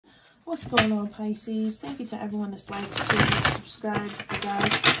What's going on, Pisces? Thank you to everyone that's liked, shared, subscribed. If you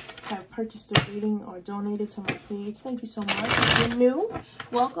guys have purchased a reading or donated to my page, thank you so much. If you're new,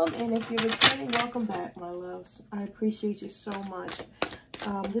 welcome. And if you're returning, welcome back, my loves. I appreciate you so much.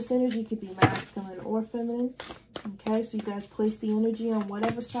 This energy could be masculine or feminine. Okay, so you guys place the energy on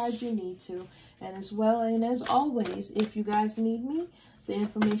whatever side you need to. And as well, and as always, if you guys need me, the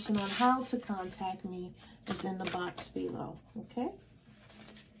information on how to contact me is in the box below. Okay?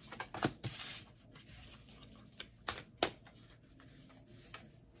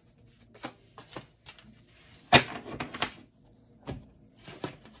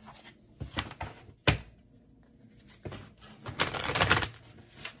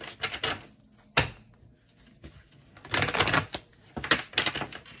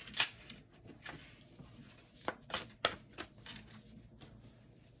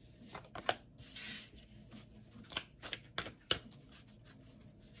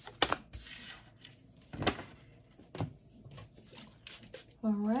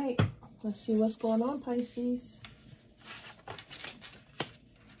 All right, let's see what's going on, Pisces.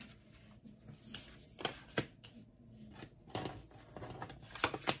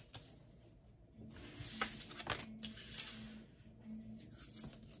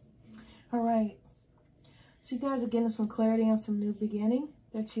 All right, so you guys are getting some clarity on some new beginning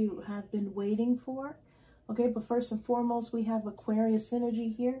that you have been waiting for. Okay, but first and foremost, we have Aquarius energy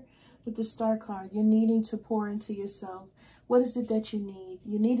here with the Star card. You're needing to pour into yourself. What is it that you need?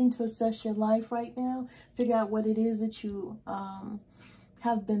 You're needing to assess your life right now. Figure out what it is that you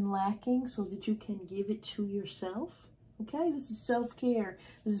have been lacking so that you can give it to yourself. Okay, this is self-care.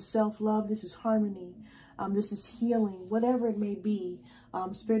 This is self-love. This is harmony. This is healing. Whatever it may be,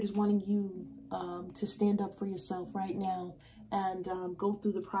 Spirit is wanting you to stand up for yourself right now and go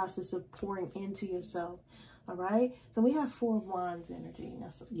through the process of pouring into yourself. All right, so we have 4 of Wands energy. Now,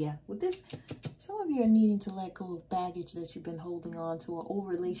 so, yeah, with this, some of you are needing to let go of baggage that you've been holding on to, or old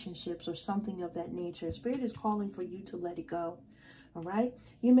relationships or something of that nature. Spirit is calling for you to let it go. All right,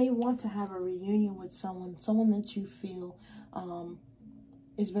 you may want to have a reunion with someone that you feel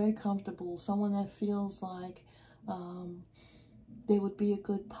is very comfortable, someone that feels like they would be a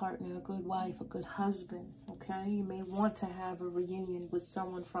good partner, a good wife, a good husband. Okay, you may want to have a reunion with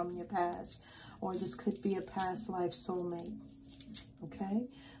someone from your past, or this could be a past life soulmate. Okay,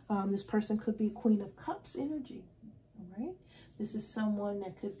 this person could be Queen of Cups energy. All right, this is someone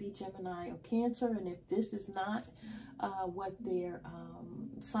that could be Gemini or Cancer, and if this is not what their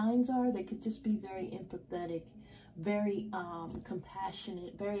signs are, they could just be very empathetic, very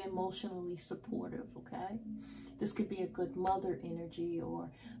compassionate, very emotionally supportive. Okay, this could be a good mother energy, or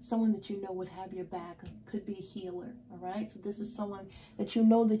someone that you know would have your back. Could be a healer. All right, so this is someone that you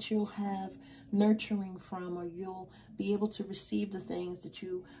know that you'll have nurturing from, or you'll be able to receive the things that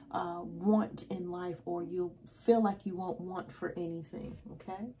you want in life, or you'll feel like you won't want for anything.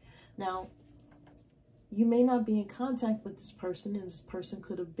 Okay, now you may not be in contact with this person, and this person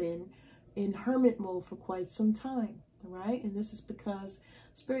could have been in hermit mode for quite some time. All right, and this is because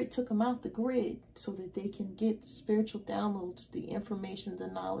Spirit took them out the grid so that they can get the spiritual downloads, the information, the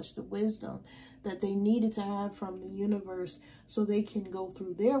knowledge, the wisdom that they needed to have from the universe so they can go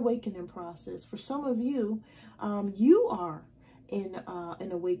through their awakening process. For some of you, you are in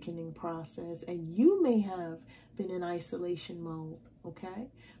an awakening process, and you may have been in isolation mode. Okay,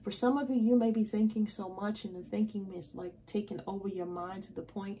 for some of you, you may be thinking so much, and the thinking is like taking over your mind to the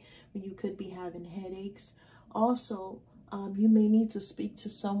point where you could be having headaches. Also, you may need to speak to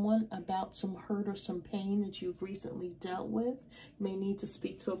someone about some hurt or some pain that you've recently dealt with. You may need to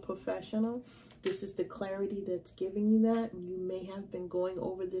speak to a professional. This is the clarity that's giving you that. You may have been going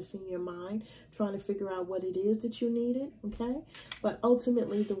over this in your mind, trying to figure out what it is that you needed, okay? But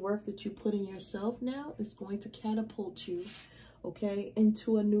ultimately, the work that you put in yourself now is going to catapult you, okay,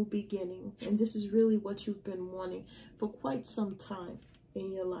 into a new beginning. And this is really what you've been wanting for quite some time in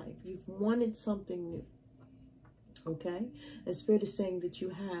your life. You've wanted something new. Okay, and Spirit is saying that you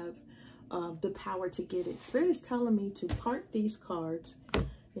have the power to get it. Spirit is telling me to part these cards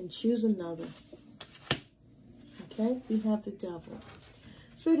and choose another. Okay, we have the Devil.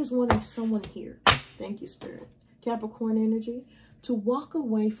 Spirit is wanting someone here. Thank you, Spirit. Capricorn energy, to walk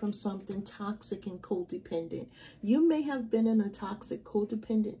away from something toxic and codependent. You may have been in a toxic,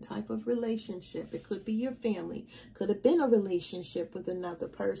 codependent type of relationship. It could be your family. Could have been a relationship with another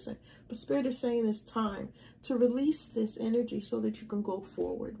person. But Spirit is saying it's time to release this energy so that you can go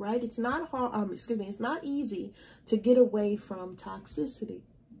forward, right? It's not hard, it's not easy to get away from toxicity.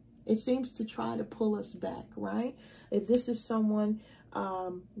 It seems to try to pull us back, right? If this is someone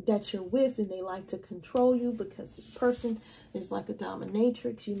that you're with, and they like to control you because this person is like a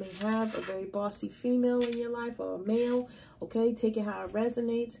dominatrix. You may have a very bossy female in your life, or a male, okay? Take it how it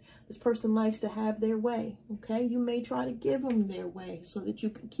resonates. This person likes to have their way, okay? You may try to give them their way so that you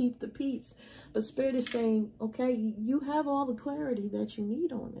can keep the peace. But Spirit is saying, okay, you have all the clarity that you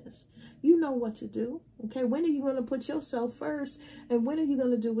need on this. You know what to do, okay? When are you going to put yourself first? And when are you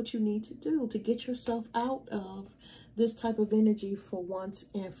going to do what you need to do to get yourself out of this type of energy for once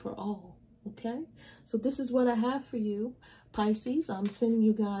and for all, okay? So this is what I have for you, Pisces. I'm sending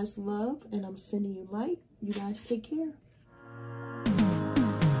you guys love, and I'm sending you light. You guys take care.